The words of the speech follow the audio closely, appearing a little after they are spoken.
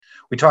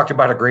We talked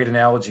about a great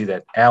analogy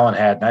that Alan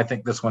had, and I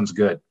think this one's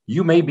good.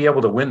 You may be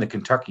able to win the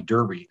Kentucky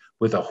Derby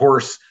with a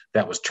horse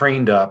that was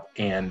trained up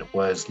and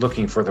was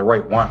looking for the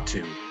right want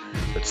to,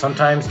 but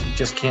sometimes you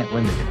just can't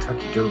win the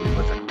Kentucky Derby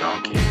with a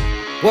donkey.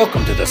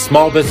 Welcome to the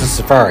Small Business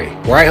Safari,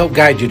 where I help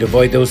guide you to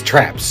avoid those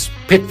traps,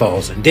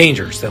 pitfalls, and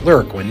dangers that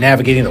lurk when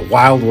navigating the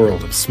wild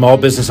world of small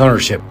business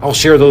ownership. I'll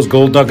share those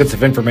gold nuggets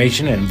of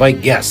information and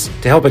invite guests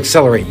to help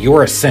accelerate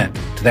your ascent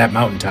to that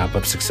mountaintop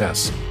of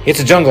success.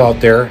 It's a jungle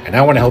out there, and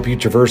I want to help you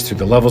traverse through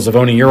the levels of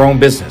owning your own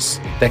business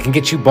that can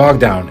get you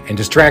bogged down and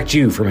distract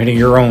you from hitting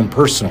your own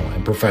personal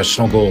and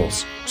professional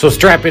goals. So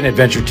strap in,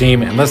 adventure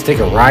team, and let's take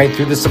a ride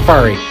through the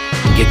safari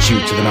and get you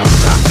to the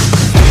mountaintop.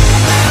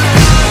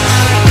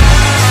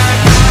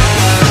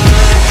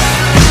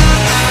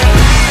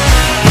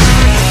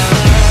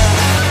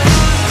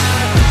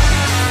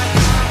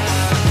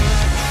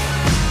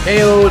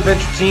 Hello,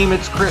 adventure team.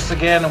 It's Chris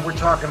again, and we're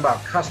talking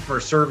about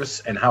customer service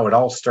and how it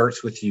all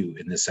starts with you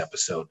in this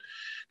episode.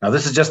 Now,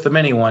 this is just the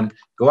mini one.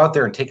 Go out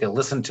there and take a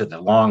listen to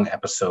the long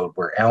episode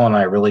where Alan and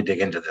I really dig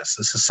into this.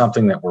 This is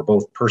something that we're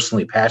both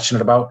personally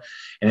passionate about,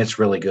 and it's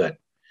really good.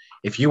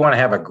 If you want to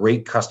have a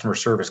great customer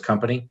service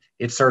company,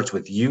 it starts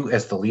with you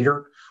as the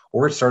leader,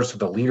 or it starts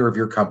with the leader of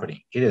your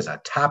company. It is a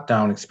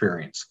top-down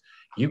experience.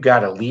 You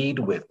got to lead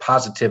with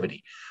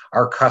positivity.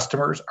 Our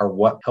customers are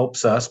what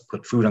helps us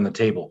put food on the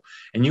table.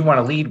 And you want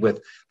to lead with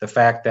the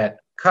fact that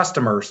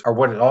customers are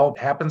what it all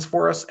happens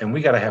for us, and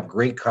we got to have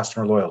great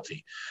customer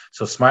loyalty.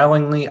 So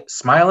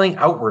smiling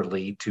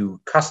outwardly to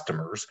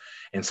customers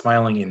and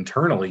smiling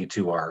internally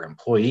to our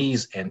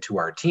employees and to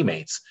our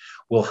teammates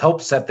will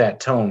help set that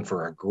tone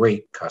for a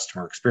great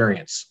customer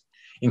experience.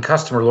 In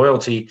customer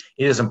loyalty,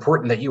 it is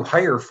important that you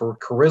hire for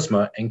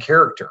charisma and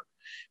character.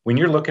 When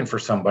you're looking for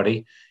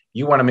somebody,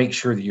 you want to make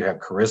sure that you have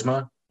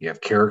charisma, you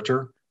have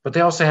character, but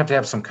they also have to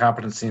have some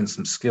competency and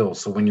some skills.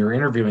 So when you're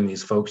interviewing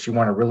these folks, you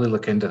want to really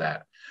look into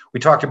that. We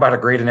talked about a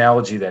great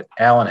analogy that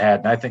Alan had,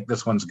 and I think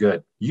this one's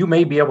good. You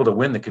may be able to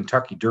win the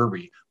Kentucky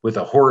Derby with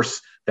a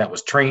horse that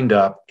was trained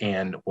up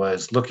and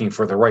was looking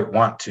for the right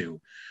want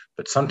to,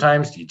 but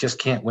sometimes you just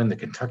can't win the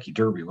Kentucky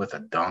Derby with a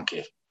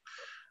donkey.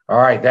 All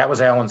right, that was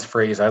Alan's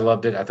phrase. I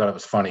loved it. I thought it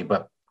was funny,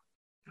 but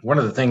one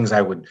of the things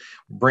I would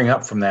bring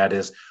up from that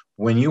is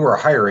when you are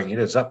hiring, it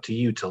is up to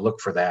you to look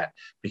for that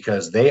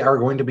because they are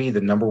going to be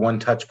the number one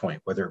touch point,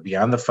 whether it be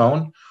on the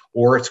phone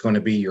or it's going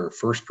to be your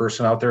first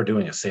person out there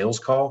doing a sales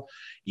call.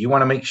 You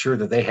want to make sure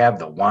that they have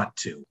the want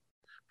to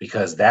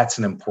because that's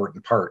an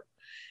important part.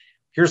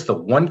 Here's the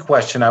one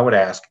question I would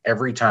ask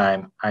every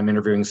time I'm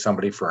interviewing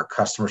somebody for a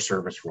customer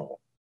service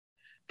role.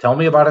 Tell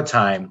me about a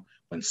time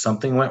when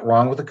something went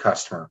wrong with a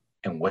customer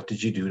and what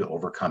did you do to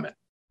overcome it?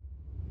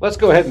 Let's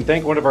go ahead and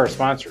thank one of our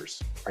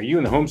sponsors. Are you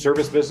in the home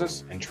service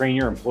business and train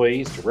your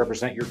employees to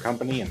represent your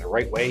company in the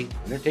right way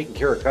when they're taking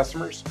care of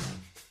customers?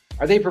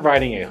 Are they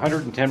providing a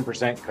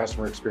 110%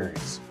 customer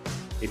experience?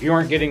 If you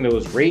aren't getting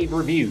those rave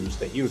reviews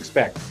that you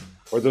expect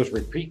or those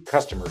repeat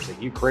customers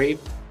that you crave,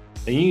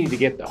 then you need to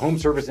get the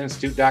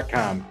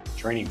HomeServiceInstitute.com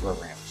training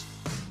programs.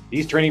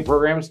 These training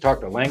programs talk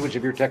the language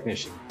of your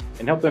technician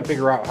and help them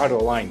figure out how to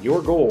align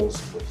your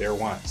goals with their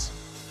wants.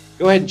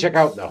 Go ahead and check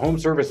out the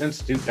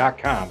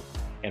HomeServiceInstitute.com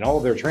and all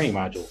of their training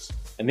modules,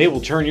 and they will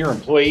turn your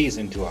employees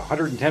into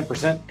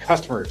 110%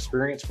 customer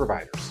experience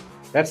providers.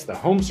 That's the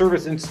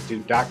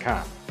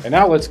HomeServiceInstitute.com. And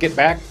now let's get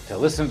back to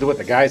listening to what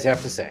the guys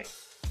have to say.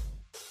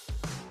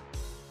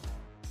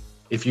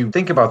 If you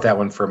think about that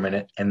one for a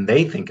minute and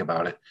they think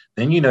about it,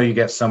 then you know you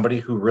got somebody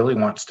who really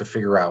wants to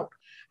figure out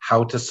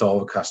how to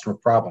solve a customer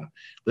problem.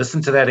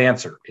 Listen to that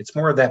answer. It's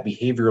more of that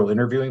behavioral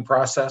interviewing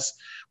process,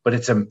 but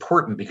it's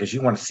important because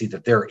you want to see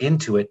that they're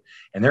into it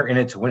and they're in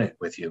it to win it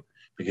with you.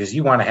 Because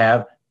you want to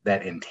have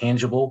that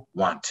intangible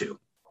want to.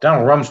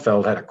 Donald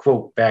Rumsfeld had a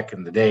quote back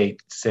in the day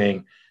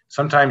saying,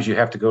 sometimes you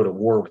have to go to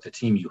war with the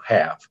team you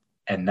have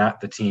and not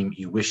the team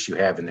you wish you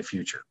have in the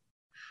future.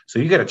 So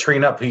you got to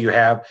train up who you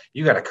have,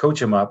 you got to coach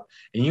them up,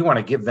 and you want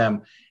to give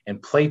them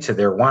and play to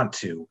their want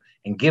to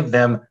and give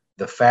them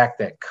the fact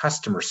that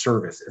customer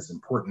service is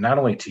important, not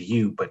only to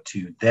you, but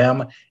to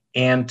them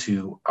and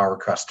to our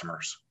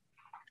customers.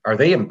 Are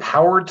they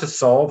empowered to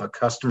solve a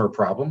customer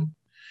problem?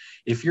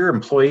 If your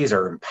employees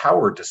are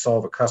empowered to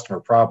solve a customer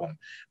problem,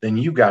 then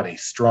you got a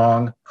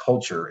strong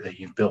culture that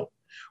you've built.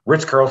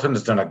 Ritz-Carlton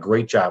has done a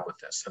great job with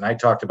this. And I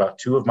talked about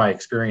two of my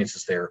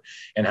experiences there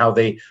and how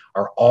they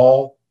are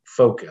all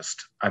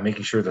focused on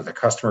making sure that the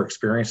customer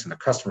experience and the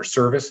customer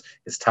service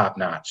is top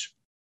notch.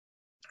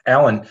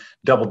 Alan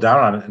doubled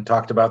down on it and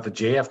talked about the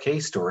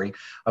JFK story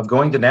of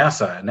going to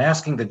NASA and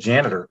asking the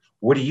janitor,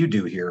 what do you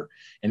do here?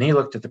 And he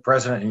looked at the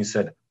president and he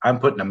said, I'm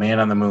putting a man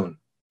on the moon.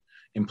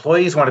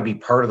 Employees want to be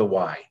part of the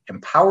why.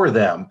 Empower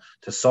them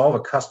to solve a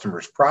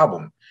customer's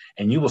problem,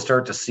 and you will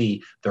start to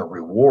see the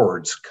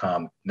rewards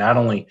come not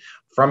only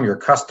from your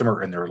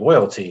customer and their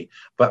loyalty,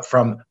 but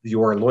from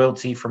your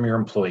loyalty from your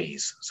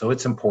employees. So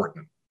it's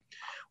important.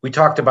 We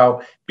talked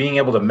about being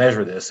able to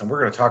measure this, and we're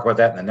going to talk about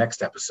that in the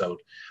next episode.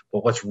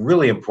 But what's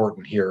really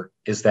important here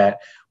is that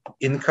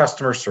in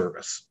customer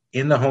service,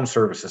 in the home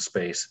services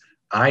space,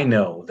 I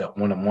know that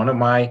when one of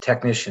my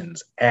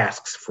technicians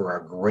asks for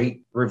a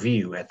great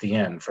review at the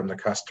end from the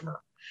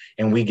customer,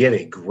 and we get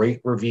a great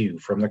review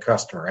from the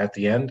customer at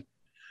the end,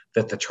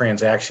 that the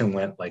transaction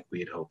went like we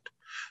had hoped.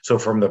 So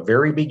from the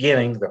very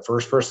beginning, the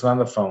first person on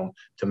the phone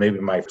to maybe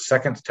my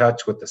second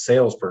touch with the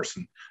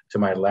salesperson to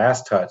my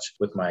last touch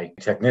with my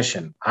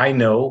technician, I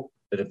know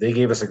that if they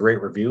gave us a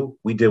great review,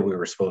 we did what we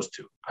were supposed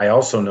to. I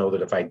also know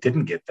that if I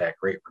didn't get that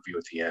great review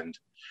at the end,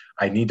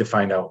 I need to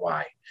find out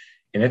why.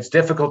 And it's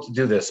difficult to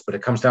do this, but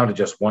it comes down to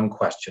just one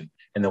question.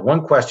 And the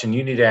one question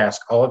you need to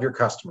ask all of your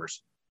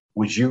customers: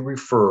 would you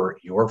refer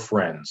your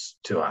friends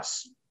to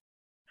us?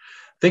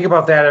 Think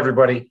about that,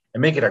 everybody,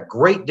 and make it a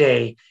great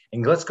day.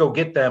 And let's go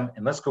get them,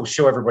 and let's go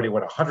show everybody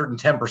what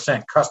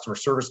 110% customer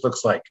service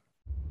looks like.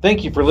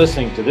 Thank you for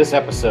listening to this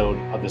episode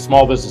of the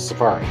Small Business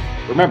Safari.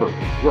 Remember,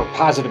 your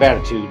positive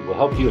attitude will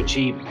help you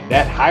achieve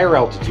that higher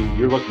altitude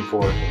you're looking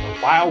for in the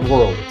wild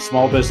world of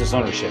small business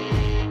ownership.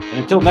 And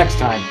until next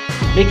time,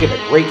 make it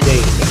a great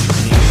day.